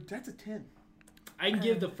a good. That's a 10. I can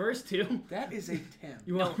give the first two. That is a 10.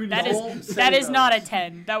 You want me to That Don't is say that is not a those.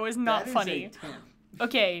 10. That was not That is funny. a 10.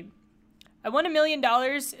 Okay. I won $1 million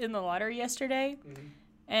in the lottery yesterday.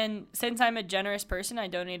 And since I'm a generous person, I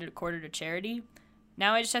donated a quarter to charity.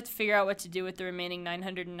 Now I just have to figure out what to do with the remaining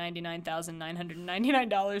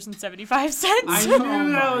 $999,999.75. I Oh knew that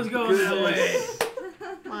my was going that way. goodness.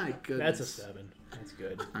 My goodness. That's a 7. That's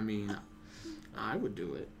good. I mean, I would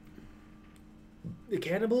do it. The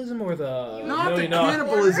cannibalism or the Not the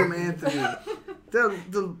cannibalism, Anthony.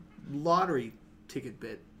 The lottery ticket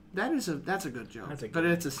bit. That's a good joke. That's a but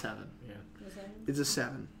good it's a 7. Yeah. It's a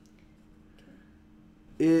 7.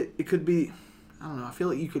 It could be. I don't know. I feel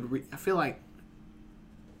like you could. I feel like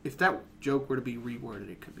if that joke were to be reworded,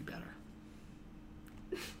 it could be better.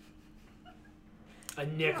 A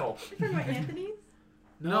nickel. You're talking about Anthony's?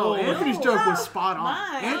 No, Anthony's joke was spot on.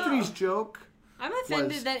 mine. Anthony's joke. I'm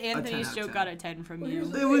offended Was that a 10 Anthony's out of joke 10. got a 10 from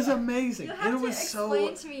you. It was amazing. You And have it to was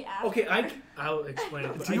explain so. to me after. Okay, I'll explain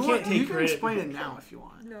it. But Do I you can't want? take You can credit. explain it now if you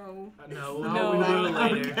want. No. No, No, we'll do it no.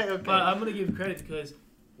 later. Okay, okay. But I'm gonna give credit because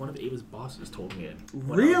one of Ava's bosses told me it. when I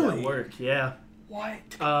was Really? At work, yeah. What?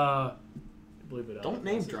 Believe it or not. Don't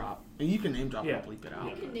name drop. You can name drop. Yeah. I'll bleep it out.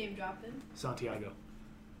 You can name drop him. Santiago.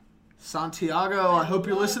 Santiago, I hope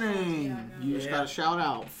you're love listening. Santiago. You just Yeah. got a shout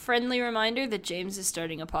out. Friendly reminder that James is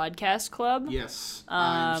starting a podcast club. Yes,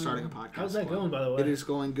 I'm Um, starting a podcast. How's that club. going, by the way? It is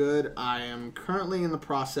going good. I am currently in the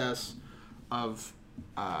process of,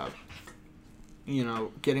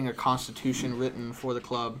 getting a constitution written for the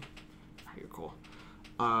club. You're cool.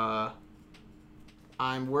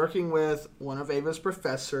 I'm working with one of Ava's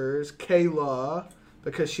professors, Kayla,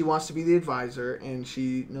 because she wants to be the advisor and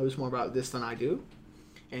she knows more about this than I do.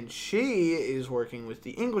 And she is working with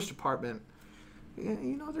the English department.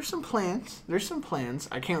 There's some plans.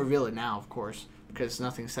 I can't reveal it now, of course, because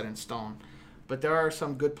nothing's set in stone. But there are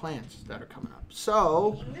some good plans that are coming up.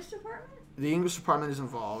 So, English department? the English department is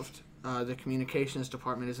involved. The communications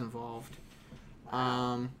department is involved.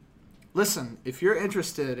 Listen, if you're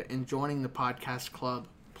interested in joining the podcast club,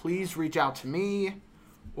 please reach out to me,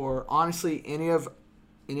 or honestly, any of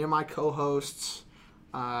my co-hosts.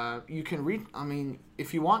 You can read. I mean,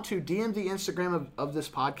 if you want to, DM the Instagram of this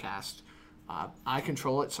podcast. I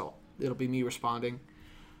control it, so it'll be me responding.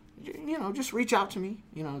 You know, just reach out to me.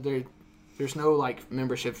 You know, there's no like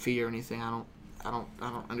membership fee or anything. I don't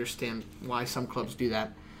understand why some clubs do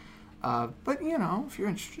that. But you know, if you're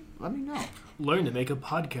interested, let me know. Learn to make a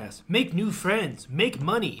podcast. Make new friends. Make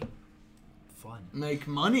money. Fun. Make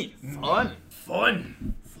money. Fun.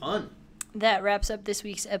 Fun. Fun. That wraps up this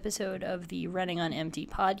week's episode of the Running on Empty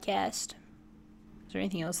podcast. Is there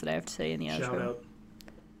anything else that I have to say in the outro? Shout out.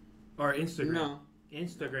 Our Instagram. No.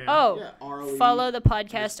 Instagram. Oh, Yeah, ROE follow the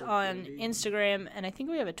podcast _ on POD. Instagram, and I think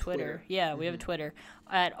we have a Twitter. Twitter. Yeah, we have a Twitter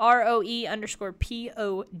at ROE_POD.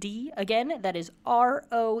 Again, that is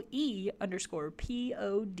ROE_POD.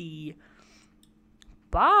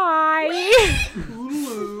 Bye.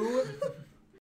 Hulu.